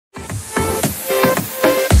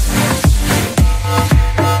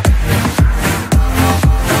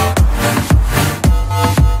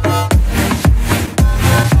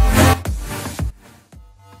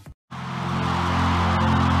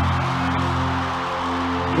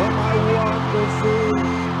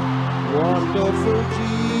wonderful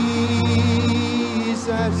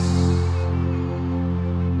Jesus,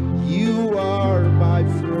 you are my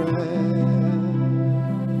friend.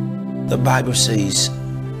 The Bible says,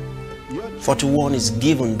 for to one is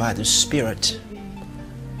given by the Spirit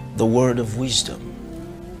the word of wisdom,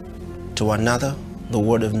 to another the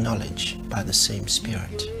word of knowledge by the same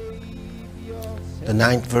Spirit. The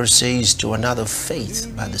 9th verse says, to another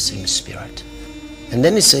faith by the same Spirit. And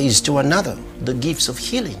then it says, to another the gifts of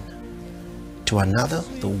healing, to another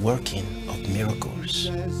the working of miracles.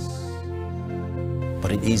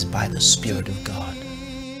 But it is by the Spirit of God.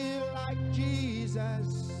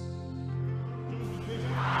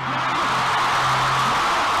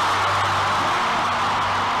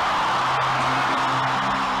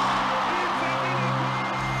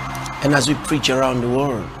 And as we preach around the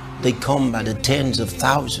world, they come by the tens of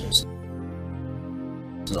thousands,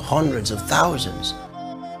 the hundreds of thousands,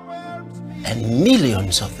 and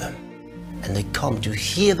millions of them. And they come to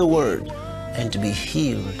hear the word and to be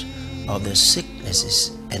healed of their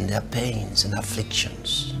sicknesses and their pains and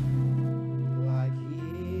afflictions.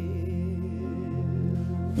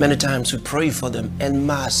 Many times we pray for them en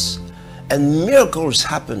masse, and miracles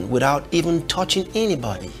happen without even touching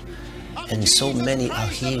anybody. And so many are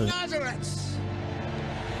healed.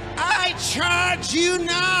 I charge you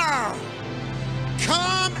now,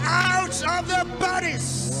 come out of the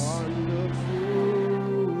bodies.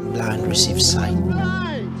 Blind receive sight.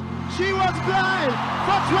 Blind. She was blind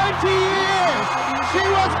for 20 years. She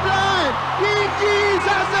was blind. Give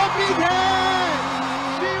Jesus a big hand.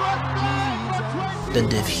 She was blind for 20 years. The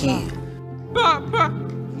deaf hear. Papa.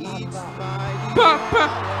 Papa.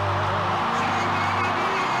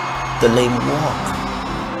 The lame walk.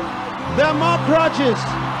 There are more crutches.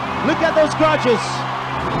 Look at those crutches.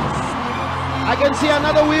 I can see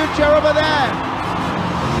another wheelchair over there.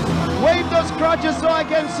 Wave those crutches so I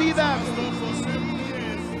can see them.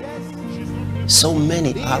 So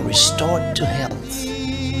many are restored to health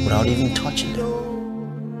without even touching them.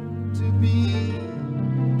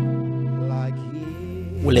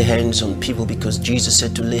 We lay hands on people because Jesus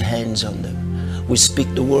said to lay hands on them. We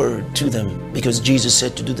speak the word to them because Jesus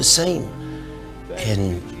said to do the same.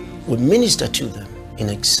 And we minister to them in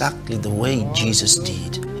exactly the way Jesus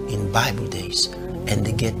did in Bible days. And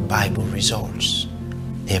they get Bible results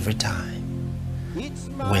every time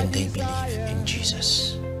when they believe in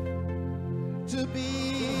Jesus.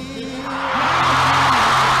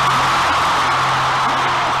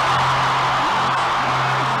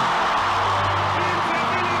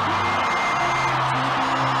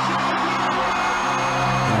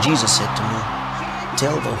 And Jesus said to me,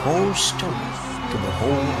 tell the whole story to the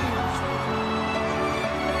whole world.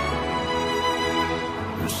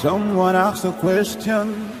 Someone asked a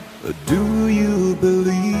question, do you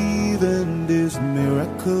believe in these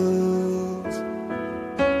miracles?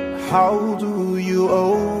 How do you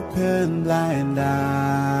open blind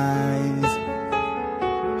eyes?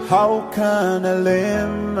 How can a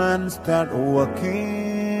lame man start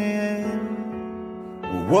walking?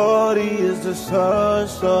 What is the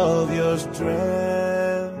source of your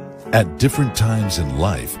strength? At different times in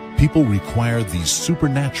life, people require these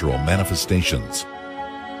supernatural manifestations.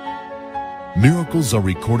 Miracles are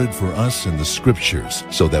recorded for us in the Scriptures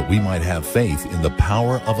so that we might have faith in the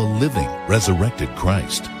power of a living, resurrected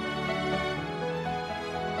Christ.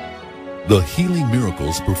 The healing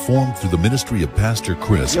miracles performed through the ministry of Pastor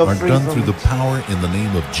Chris are done through the power in the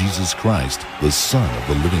name of Jesus Christ, the Son of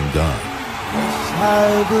the living God.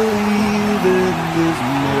 I believe in this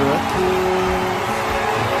miracle.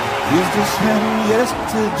 He's the same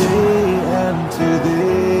yesterday and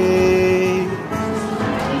today.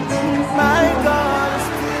 My God is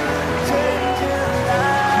still changing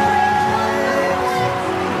lives.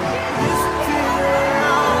 He's still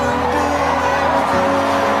around doing good.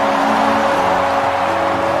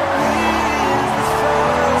 He is the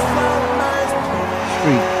source of my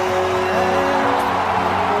strength.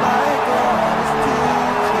 My God is still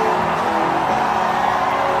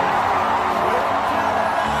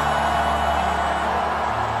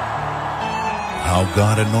How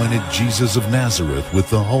God anointed Jesus of Nazareth with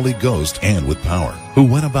the Holy Ghost and with power, who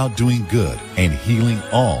went about doing good and healing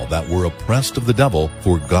all that were oppressed of the devil,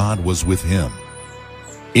 for God was with him.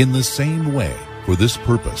 In the same way, for this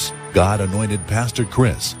purpose, God anointed Pastor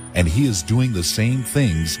Chris, and he is doing the same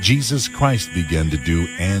things Jesus Christ began to do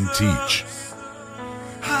and teach.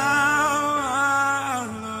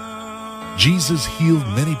 Jesus healed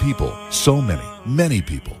many people, so many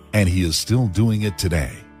people, and he is still doing it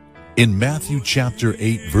today. In Matthew chapter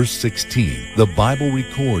 8, verse 16, the Bible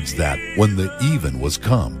records that when the even was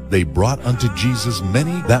come, they brought unto Jesus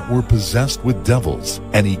many that were possessed with devils,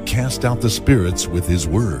 and he cast out the spirits with his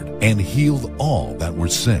word, and healed all that were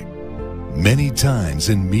sick. Many times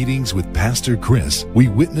in meetings with Pastor Chris, we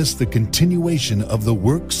witness the continuation of the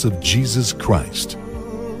works of Jesus Christ.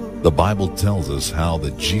 The Bible tells us how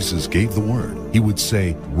that Jesus gave the word. He would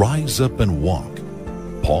say, "Rise up and walk."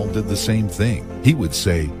 Paul did the same thing. He would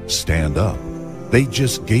say, "Stand up." They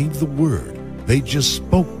just gave the word. They just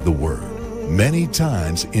spoke the word. Many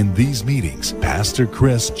times in these meetings, Pastor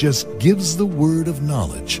Chris just gives the word of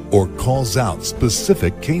knowledge or calls out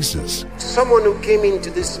specific cases. Someone who came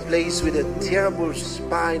into this place with a terrible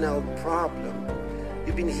spinal problem,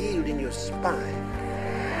 you've been healed in your spine.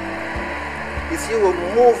 If you will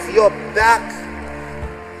move your back,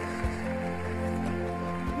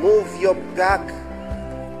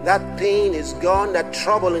 that pain is gone, that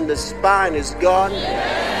trouble in the spine is gone.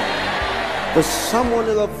 For someone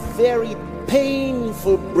with a very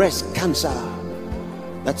painful breast cancer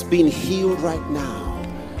that's being healed right now,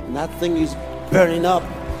 and that thing is burning up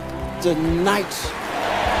tonight.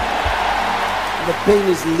 The pain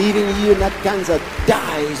is leaving you, and that cancer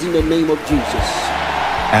dies in the name of Jesus.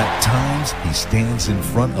 At times, he stands in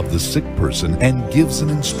front of the sick person and gives an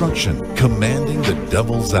instruction, commanding the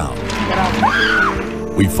devils out.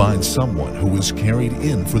 We find someone who was carried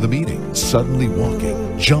in for the meeting, suddenly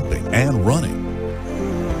walking, jumping, and running.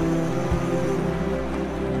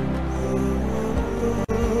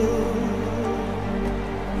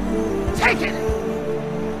 Take it!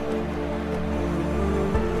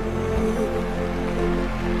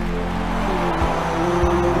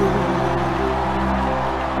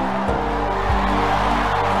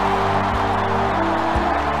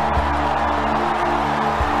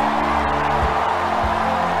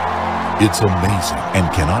 It's amazing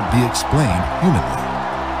and cannot be explained humanly.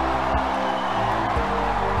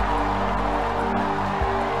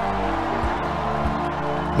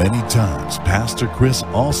 Many times, Pastor Chris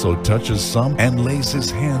also touches some and lays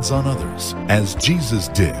his hands on others, as Jesus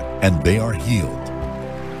did, and they are healed.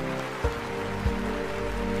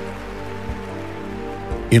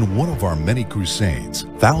 In one of our many crusades,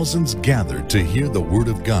 thousands gathered to hear the Word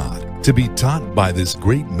of God, to be taught by this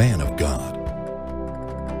great man of God.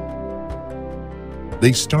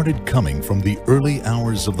 They started coming from the early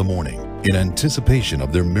hours of the morning in anticipation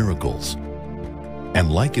of their miracles.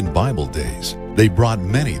 And like in Bible days, they brought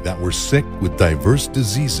many that were sick with diverse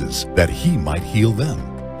diseases that he might heal them.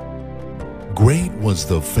 Great was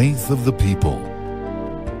the faith of the people.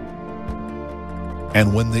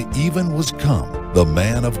 And when the even was come, the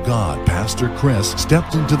man of God, Pastor Chris,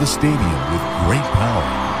 stepped into the stadium with great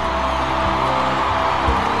power.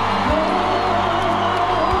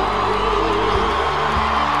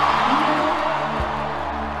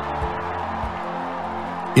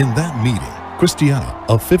 In that meeting, Christiana,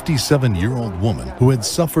 a 57-year-old woman who had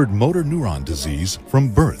suffered motor neuron disease from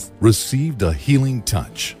birth, received a healing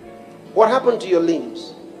touch. What happened to your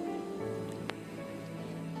limbs?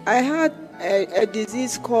 I had a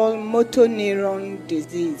disease called motor neuron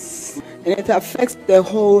disease, and it affects the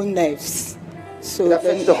whole nerves. So It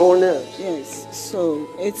affects the whole nerves? Yes. So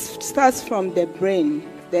it starts from the brain.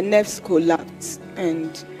 The nerves collapse, and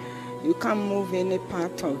you can't move any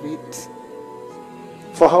part of it.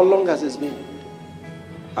 For how long has this been?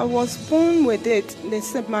 I was born with it. They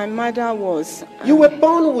said my mother was... You were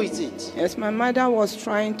born with it? Yes, my mother was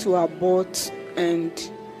trying to abort, and...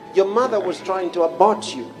 Your mother was trying to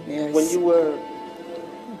abort you? Yes. When you were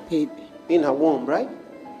baby. In her womb, right?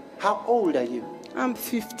 How old are you? I'm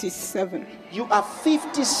 57. You are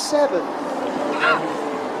 57.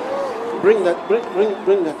 Bring that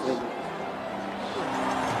thing.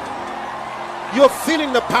 You're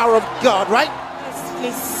feeling the power of God, right?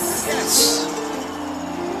 Yes. Yes.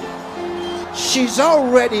 She's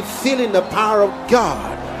already feeling the power of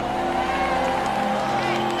God.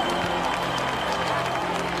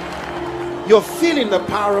 You're feeling the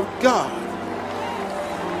power of God.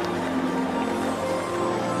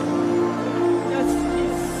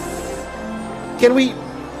 Can we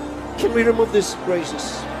remove these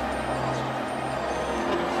braces?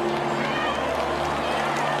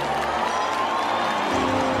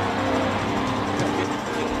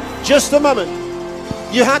 Just a moment.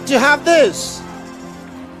 You had to have this.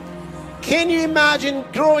 Can you imagine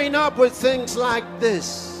growing up with things like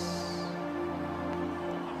this?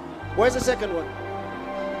 Where's the second one?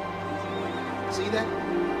 See that?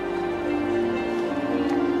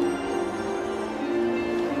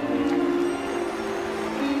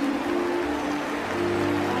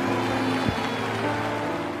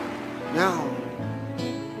 Now,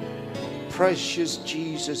 Precious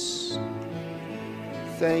Jesus.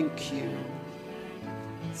 Thank you.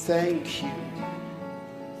 Thank you.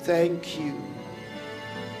 Thank you.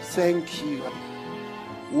 Thank you.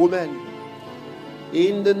 Woman,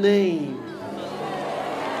 in the name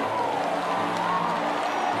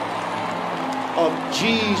of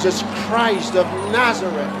Jesus Christ of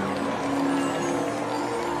Nazareth,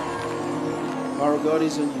 our God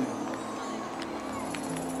is on you.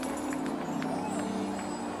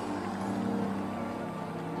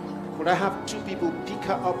 Could I have two people pick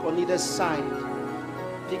her up on either side?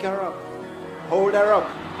 Pick her up. Hold her up.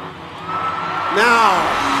 Now.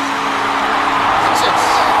 That's it.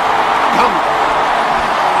 Come.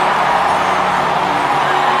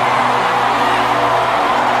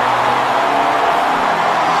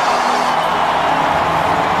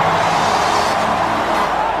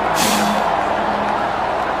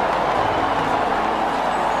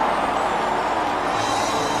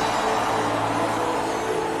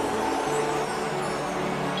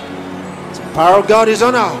 The power of God is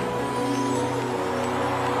on her.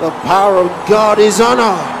 The power of God is on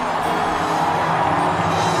her.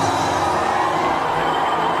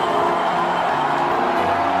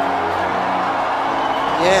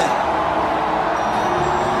 Yeah.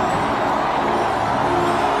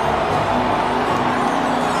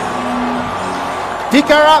 Pick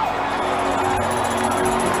her up.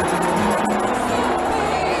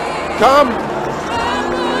 Come.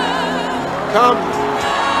 Come.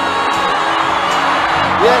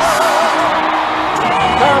 Yes.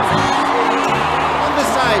 Come. On the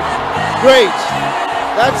side. Great.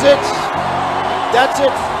 That's it. That's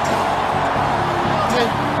it. Okay.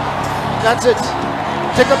 That's it.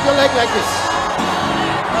 Take up your leg like this.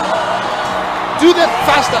 Do that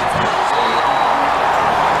faster.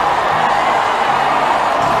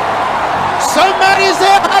 Somebody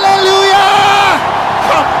say hallelujah.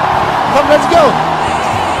 Come. Come, let's go.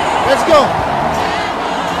 Let's go.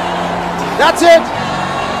 That's it.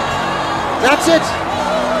 That's it.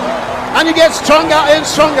 And you get stronger and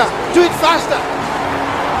stronger. Do it faster.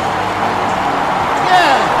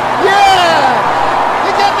 Yeah. Yeah.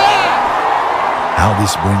 You get there. How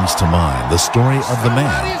this brings to mind the story of the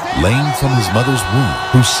man lame from his mother's womb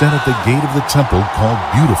who sat at the gate of the temple called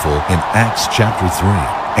Beautiful in Acts chapter 3.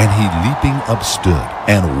 And he leaping up stood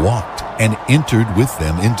and walked and entered with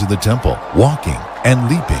them into the temple, walking and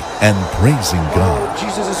leaping and praising God. Oh,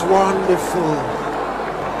 Jesus is wonderful.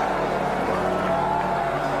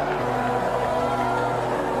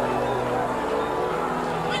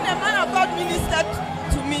 When the man of God ministered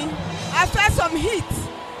to me, I felt some heat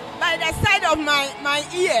by the side of my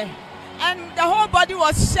ear, and the whole body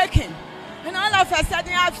was shaking. And all of a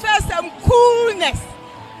sudden, I felt some coolness.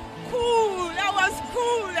 Cool, that was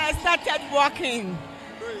cool. I started walking.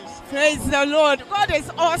 Praise the Lord. God is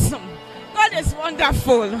awesome. God is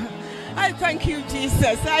wonderful. I thank you,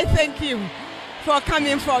 Jesus. I thank you for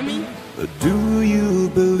coming for me. Do you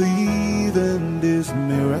believe in this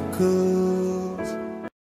miracle?